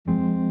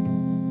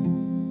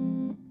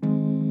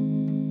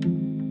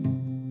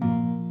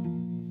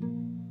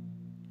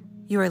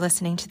You are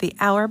listening to the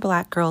Our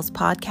Black Girls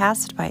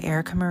podcast by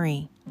Erica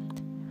Marie,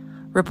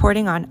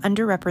 reporting on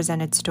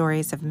underrepresented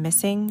stories of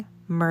missing,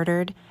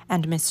 murdered,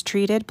 and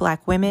mistreated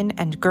Black women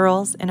and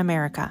girls in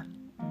America.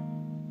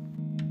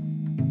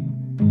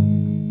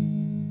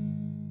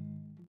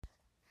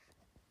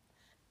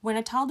 When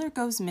a toddler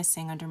goes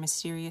missing under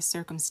mysterious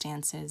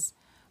circumstances,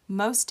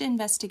 most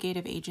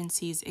investigative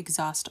agencies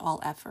exhaust all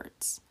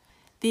efforts.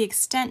 The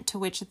extent to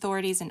which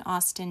authorities in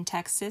Austin,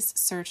 Texas,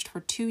 searched for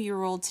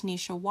 2-year-old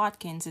Tanisha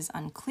Watkins is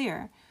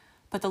unclear,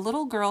 but the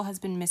little girl has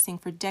been missing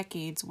for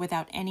decades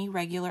without any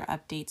regular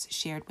updates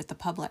shared with the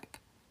public.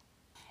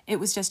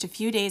 It was just a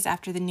few days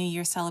after the New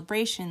Year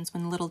celebrations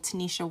when little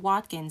Tanisha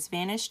Watkins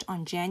vanished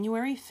on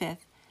January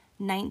 5th,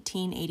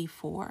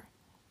 1984.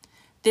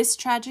 This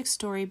tragic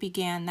story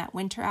began that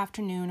winter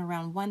afternoon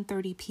around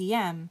 1:30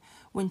 p.m.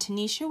 when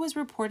Tanisha was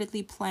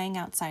reportedly playing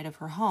outside of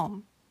her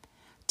home.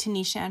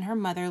 Tanisha and her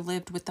mother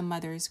lived with the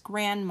mother's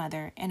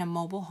grandmother in a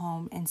mobile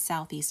home in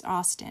southeast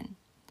Austin.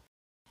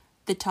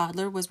 The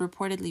toddler was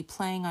reportedly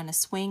playing on a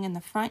swing in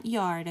the front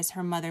yard as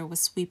her mother was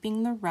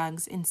sweeping the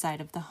rugs inside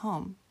of the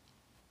home.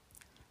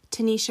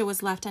 Tanisha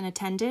was left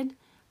unattended,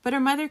 but her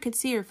mother could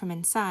see her from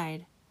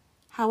inside.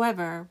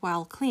 However,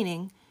 while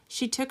cleaning,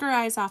 she took her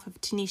eyes off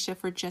of Tanisha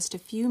for just a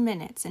few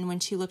minutes, and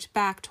when she looked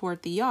back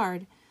toward the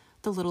yard,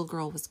 the little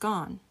girl was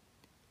gone.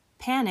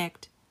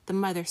 Panicked, the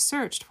mother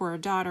searched for her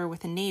daughter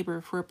with a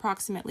neighbor for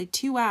approximately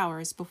 2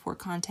 hours before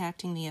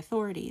contacting the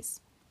authorities.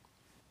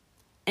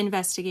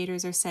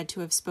 Investigators are said to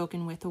have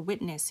spoken with a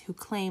witness who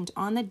claimed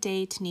on the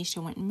day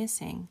Tanisha went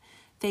missing,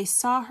 they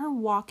saw her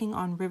walking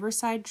on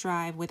Riverside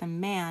Drive with a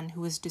man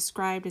who was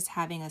described as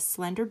having a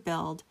slender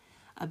build,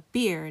 a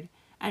beard,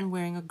 and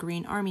wearing a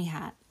green army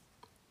hat.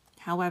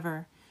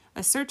 However,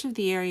 a search of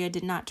the area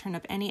did not turn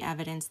up any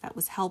evidence that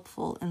was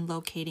helpful in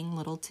locating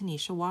little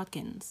Tanisha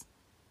Watkins.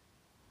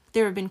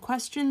 There have been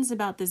questions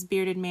about this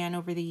bearded man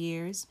over the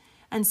years,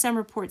 and some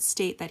reports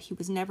state that he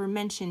was never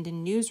mentioned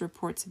in news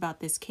reports about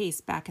this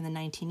case back in the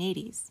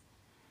 1980s.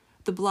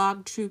 The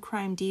blog True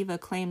Crime Diva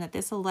claimed that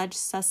this alleged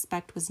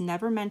suspect was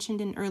never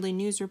mentioned in early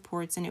news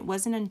reports, and it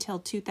wasn't until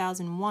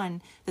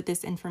 2001 that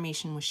this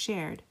information was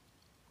shared.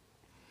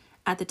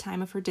 At the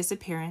time of her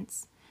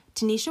disappearance,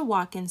 Tanisha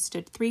Watkins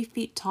stood 3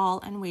 feet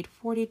tall and weighed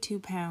 42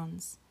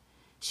 pounds.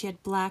 She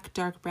had black,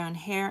 dark brown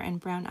hair and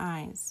brown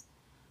eyes.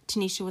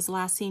 Tanisha was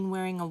last seen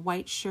wearing a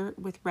white shirt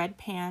with red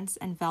pants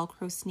and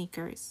Velcro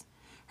sneakers.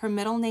 Her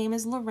middle name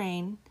is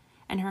Lorraine,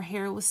 and her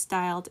hair was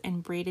styled in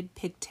braided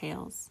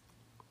pigtails.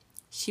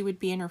 She would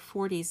be in her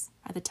 40s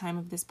at the time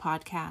of this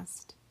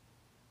podcast.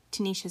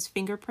 Tanisha's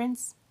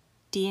fingerprints,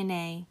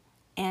 DNA,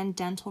 and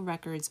dental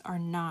records are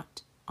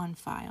not on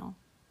file.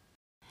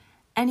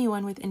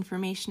 Anyone with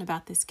information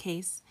about this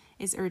case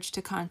is urged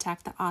to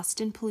contact the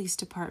Austin Police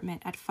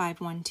Department at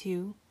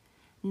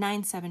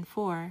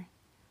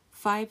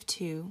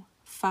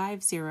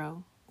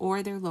 512-974-5250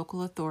 or their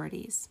local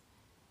authorities.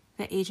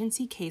 The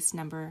agency case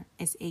number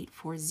is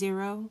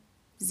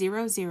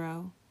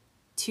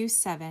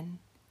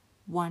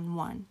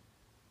 840-002711.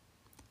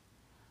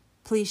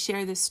 Please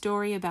share this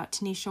story about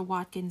Tanisha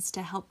Watkins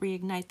to help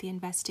reignite the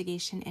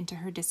investigation into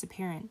her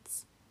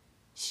disappearance.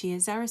 She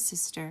is our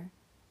sister,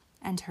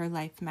 and her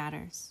life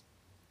matters.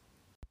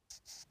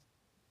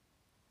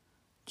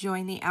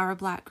 Join the Our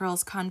Black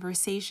Girls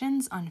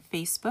conversations on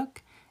Facebook,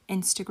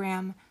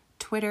 Instagram,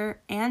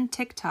 Twitter, and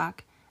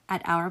TikTok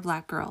at Our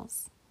Black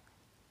Girls.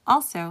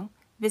 Also,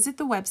 visit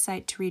the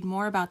website to read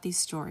more about these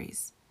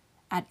stories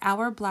at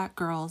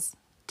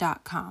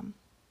ourblackgirls.com.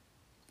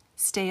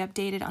 Stay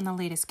updated on the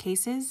latest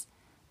cases,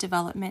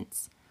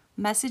 developments,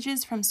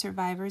 messages from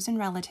survivors and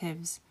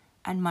relatives,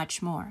 and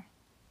much more.